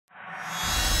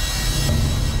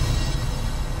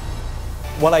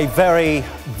Well, a very,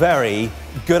 very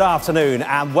good afternoon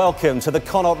and welcome to the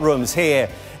Connaught Rooms here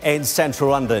in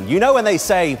central London. You know when they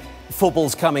say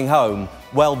football's coming home?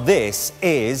 Well, this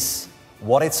is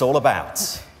what it's all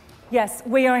about. Yes,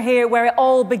 we are here where it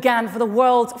all began for the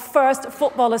world's first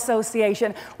football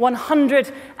association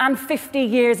 150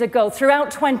 years ago. Throughout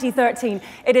 2013,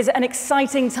 it is an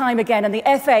exciting time again, and the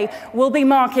FA will be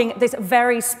marking this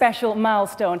very special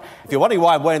milestone. If you're wondering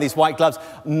why I'm wearing these white gloves,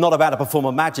 I'm not about to perform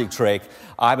a magic trick.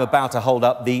 I'm about to hold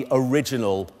up the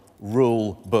original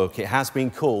rule book. It has been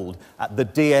called the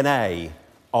DNA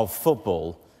of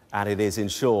football, and it is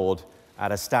insured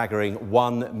at a staggering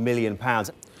 £1 million.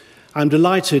 I'm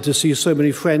delighted to see so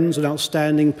many friends and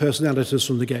outstanding personalities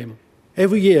from the game.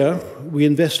 Every year, we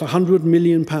invest £100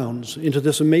 million into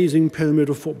this amazing pyramid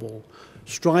of football,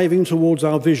 striving towards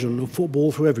our vision of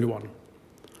football for everyone.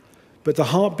 But the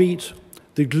heartbeat,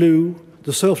 the glue,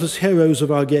 the selfless heroes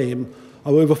of our game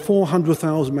are over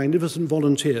 400,000 magnificent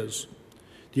volunteers,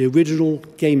 the original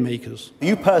game makers. For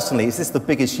you personally, is this the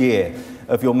biggest year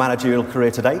of your managerial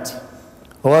career to date?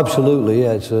 Oh, absolutely,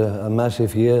 yeah. It's a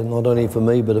massive year, not only for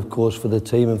me, but of course for the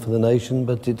team and for the nation,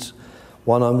 but it's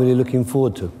one I'm really looking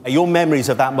forward to. Are your memories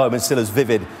of that moment still as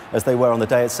vivid as they were on the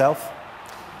day itself?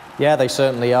 Yeah, they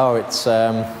certainly are. It's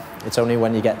only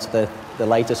when you get to the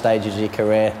later stages of your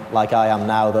career, like I am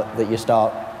now, that you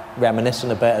start reminiscing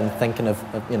a bit and thinking of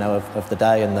the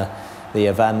day and the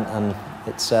event. And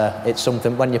it's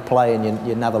something, when you're playing,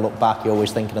 you never look back, you're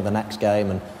always thinking of the next game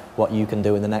and what you can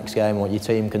do in the next game, what your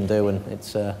team can do, and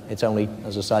it's only,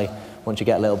 as I say, once you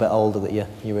get a little bit older that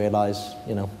you realise,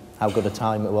 how good a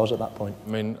time it was at that point. I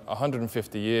mean,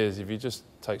 150 years, if you just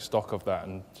take stock of that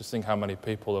and just think how many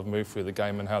people have moved through the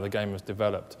game and how the game has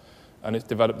developed, and it's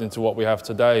developed into what we have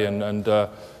today, and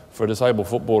for a disabled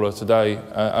footballer today,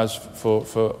 as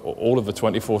for all of the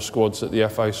 24 squads that the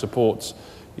FA supports,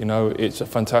 it's a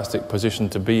fantastic position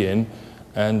to be in.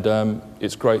 And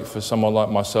it's great for someone like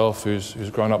myself who's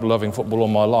grown up loving football all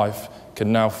my life,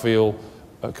 can now feel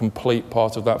a complete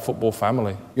part of that football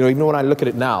family. Even when I look at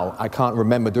it now, I can't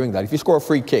remember doing that. If you score a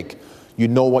free kick, you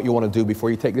know what you want to do before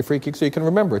you take the free kick, so you can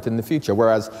remember it in the future.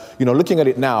 Whereas, looking at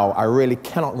it now, I really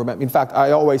cannot remember. In fact,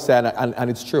 I always say, and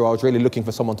it's true, I was really looking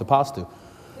for someone to pass to.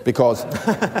 Because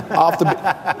after...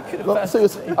 Look,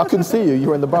 seriously, I couldn't see you, you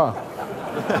were in the bar.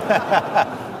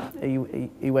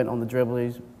 He went on the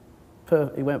dribble.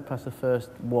 He went past the first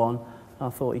one. I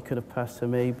thought he could have passed to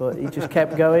me, but he just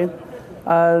kept going.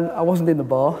 And I wasn't in the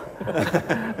bar.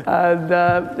 And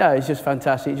no, it's just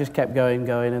fantastic. He just kept going,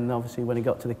 and obviously when he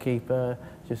got to the keeper,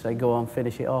 just say, go on,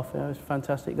 finish it off. It was a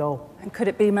fantastic goal. And could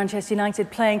it be Manchester United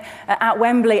playing at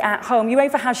Wembley at home?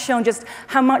 UEFA has shown just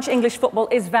how much English football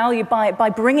is valued by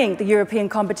bringing the European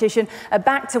competition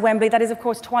back to Wembley. That is, of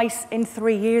course, twice in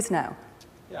 3 years now.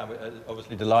 Yeah, we're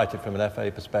obviously delighted from an FA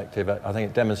perspective. I think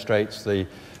it demonstrates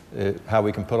how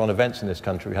we can put on events in this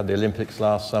country. We had the Olympics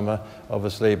last summer,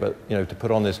 obviously, but to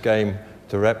put on this game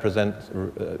to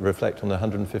reflect on the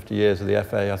 150 years of the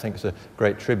FA, I think it's a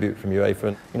great tribute from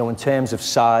UEFA. In terms of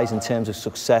size, in terms of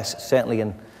success, certainly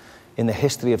in the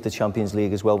history of the Champions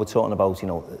League as well, we're talking about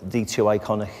the two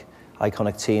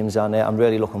iconic teams, and I'm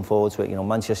really looking forward to it.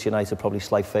 Manchester United are probably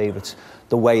slight favourites,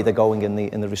 the way they're going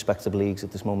in the respective leagues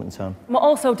at this moment in time. We're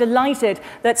also delighted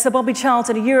that Sir Bobby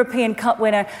Charlton, a European Cup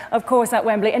winner, of course, at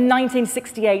Wembley in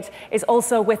 1968, is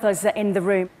also with us in the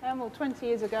room. Well, 20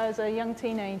 years ago, as a young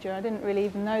teenager, I didn't really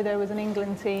even know there was an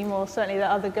England team, or certainly that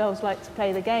other girls like to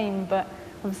play the game, but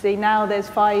obviously now there's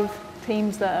 5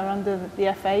 teams that are under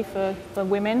the FA for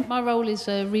women. My role is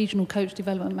a regional coach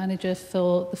development manager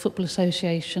for the Football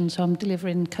Association, so I'm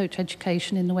delivering coach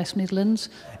education in the West Midlands.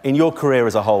 In your career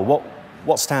as a whole,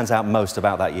 what stands out most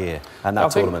about that year and that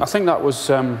tournament? I think that was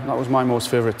my most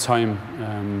favourite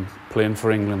time playing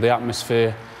for England. The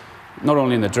atmosphere, not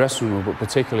only in the dressing room, but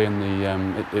particularly in the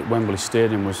at Wembley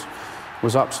Stadium,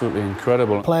 was absolutely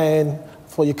incredible. Playing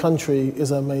for your country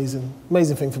is an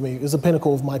amazing thing for me. It was the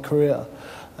pinnacle of my career.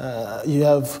 You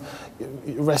have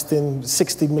resting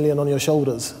 60 million on your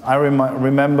shoulders. I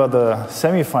remember the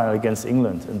semi-final against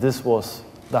England, and this was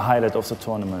the highlight of the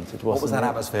tournament. What was that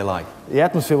atmosphere like? The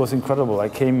atmosphere was incredible. I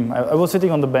was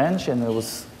sitting on the bench, and I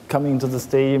was coming into the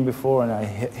stadium before, and I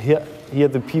hear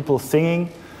the people singing.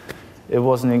 It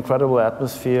was an incredible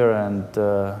atmosphere, and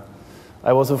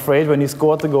I was afraid when he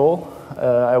scored the goal.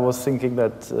 I was thinking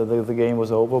that the game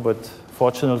was over, but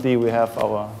fortunately we have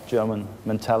our German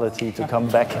mentality to come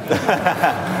back.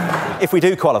 If we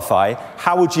do qualify,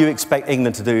 how would you expect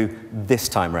England to do this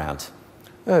time round?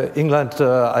 England,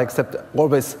 I accept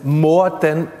always more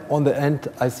than on the end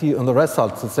I see on the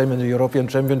results. The same in the European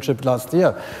Championship last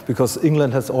year, because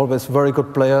England has always very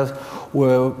good players,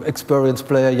 experienced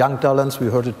players, young talents. We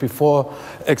heard it before.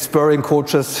 Experienced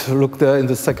coaches, look there in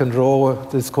the second row.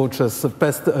 This coach is the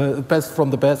best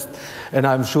from the best. And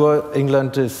I'm sure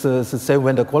England is the same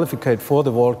when they qualify for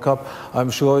the World Cup. I'm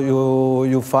sure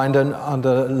you find them on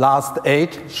the last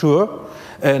 8, sure.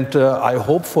 And I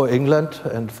hope for England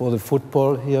and for the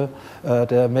football here,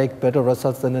 they make better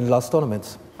results than in the last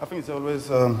tournaments. I think it's always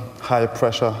high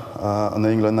pressure on the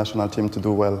England national team to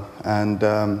do well. And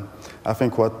I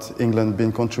think what England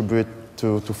been contribute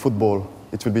to football,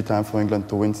 it will be time for England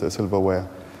to win the silverware.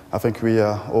 I think we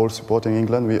are all supporting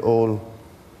England. We all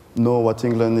know what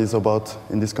England is about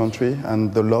in this country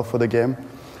and the love for the game.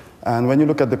 And when you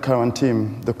look at the current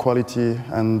team, the quality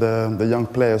and the young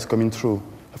players coming through,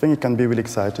 I think it can be really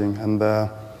exciting, and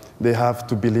they have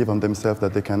to believe on themselves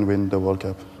that they can win the World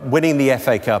Cup. Winning the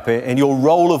FA Cup, in your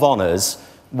roll of honours,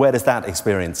 where does that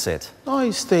experience sit? I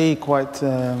stay quite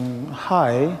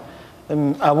high.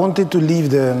 I wanted to leave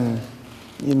the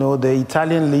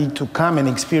Italian league to come and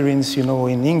experience,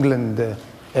 in England, the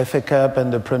FA Cup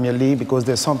and the Premier League, because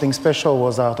there's something special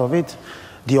was out of it.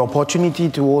 The opportunity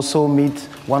to also meet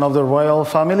one of the royal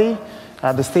family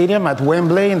at the stadium at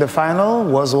Wembley in the final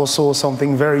was also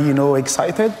something very,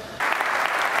 excited.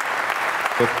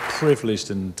 We're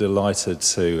privileged and delighted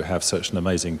to have such an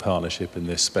amazing partnership in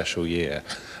this special year.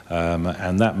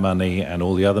 And that money and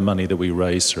all the other money that we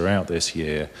raise throughout this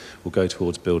year will go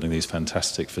towards building these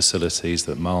fantastic facilities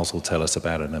that Miles will tell us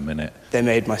about in a minute. They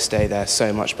made my stay there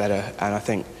so much better, and I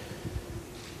think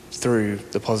through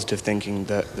the positive thinking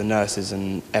that the nurses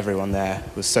and everyone there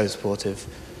was so supportive,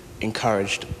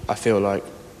 encouraged, I feel like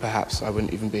perhaps I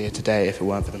wouldn't even be here today if it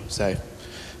weren't for them. So,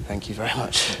 thank you very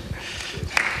much.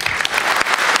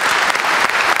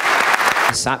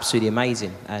 It's absolutely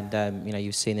amazing, and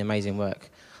you've seen the amazing work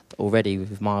already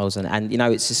with Miles, and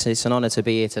it's an honour to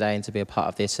be here today and to be a part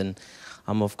of this, and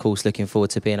I'm of course looking forward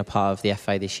to being a part of the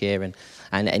FA this year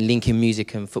and linking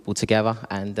music and football together,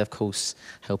 and of course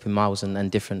helping Miles and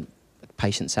different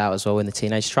patients out as well in the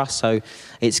Teenage Trust. So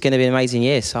it's going to be an amazing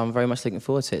year, so I'm very much looking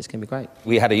forward to it. It's going to be great.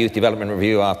 We had a youth development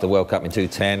review after the World Cup in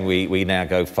 2010. We now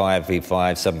go 5v5,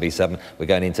 7v7. We're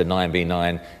going into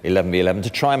 9v9, 11v11 to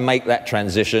try and make that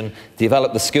transition,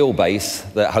 develop the skill base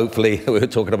that hopefully we were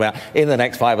talking about in the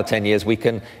next 5 or 10 years. We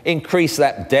can increase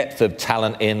that depth of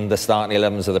talent in the starting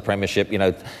 11s of the Premiership,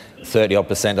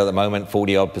 30-odd% at the moment,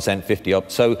 40-odd%,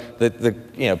 50-odd. So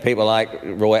the people like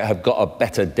Roy have got a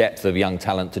better depth of young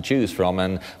talent to choose from,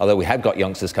 and although we have got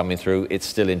youngsters coming through, it's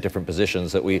still in different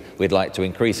positions that we'd like to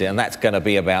increase it, and that's going to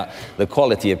be about the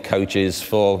quality of coaches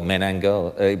for men and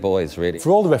boys, really. For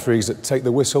all the referees that take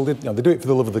the whistle, they do it for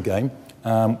the love of the game.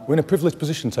 We're in a privileged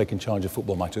position taking charge of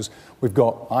football matters. I've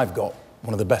got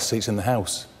one of the best seats in the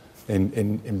house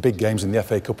in big games in the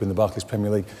FA Cup, in the Barclays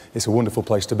Premier League. It's a wonderful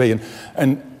place to be,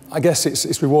 and I guess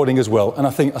it's rewarding as well, and I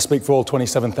think I speak for all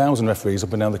 27,000 referees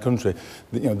up and down the country.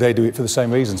 They do it for the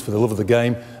same reasons, for the love of the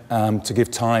game, to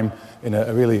give time in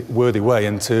a really worthy way,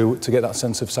 and to get that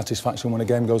sense of satisfaction when a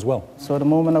game goes well. So the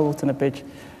moment I walked on the pitch,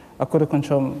 I couldn't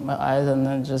control my eyes, and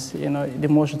then just, the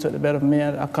emotion took the better of me.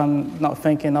 I can't not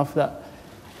think enough that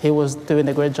he was doing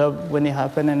a great job when it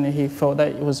happened, and he felt that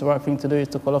it was the right thing to do, is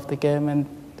to call off the game. And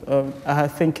I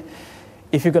think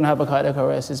if you're going to have a cardiac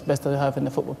arrest, it's best to have in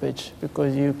the football pitch,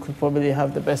 because you could probably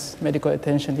have the best medical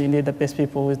attention. You need the best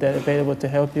people who's there available to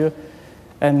help you.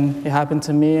 And it happened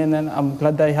to me, and then I'm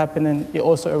glad that it happened, and it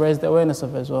also raised the awareness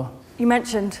of it as well. You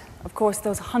mentioned, of course,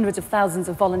 those hundreds of thousands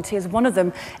of volunteers. One of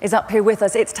them is up here with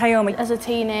us. It's Taomi. As a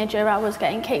teenager, I was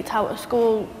getting kicked out of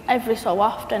school every so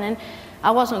often, and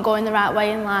I wasn't going the right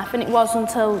way in life. And it wasn't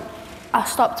until I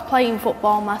stopped playing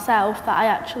football myself that I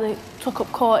actually took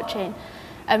up coaching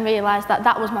and realised that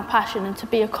that was my passion, and to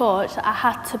be a coach, I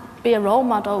had to be a role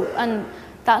model, and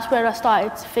that's where I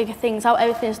started to figure things out.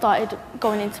 Everything started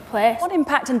going into place. What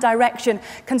impact and direction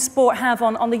can sport have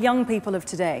on the young people of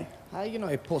today?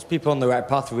 It puts people on the right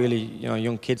path, really,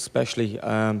 young kids especially.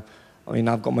 I've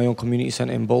got my own community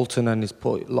centre in Bolton, and it's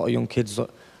put a lot of young kids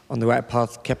on the right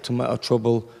path, kept them out of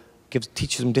trouble,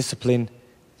 teaches them discipline,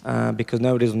 because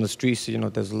nowadays on the streets,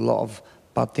 there's a lot of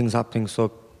bad things happening,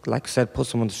 so like I said,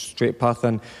 puts them on the straight path,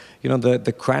 and you know,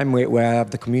 the crime rate where I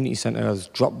have the community centre has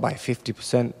dropped by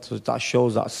 50%. So that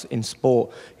shows that in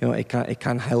sport, you know, it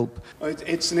can help.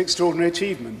 It's an extraordinary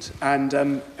achievement, and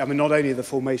I mean, not only the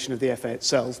formation of the FA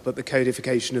itself, but the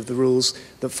codification of the rules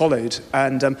that followed.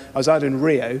 And I was out in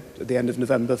Rio at the end of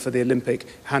November for the Olympic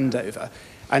handover.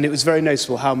 And it was very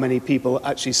noticeable how many people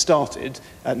actually started,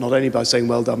 not only by saying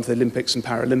well done for the Olympics and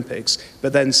Paralympics,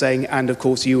 but then saying, and of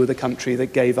course you were the country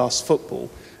that gave us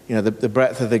football. You know, the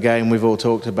breadth of the game we've all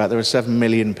talked about. There are 7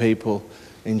 million people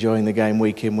enjoying the game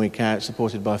week in, week out,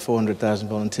 supported by 400,000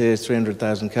 volunteers,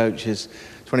 300,000 coaches,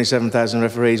 27,000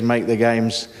 referees make the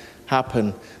games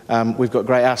happen. We've got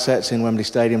great assets in Wembley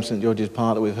Stadium, St George's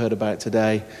Park that we've heard about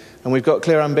today. And we've got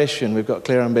clear ambition. We've got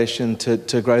clear ambition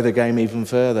to grow the game even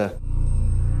further.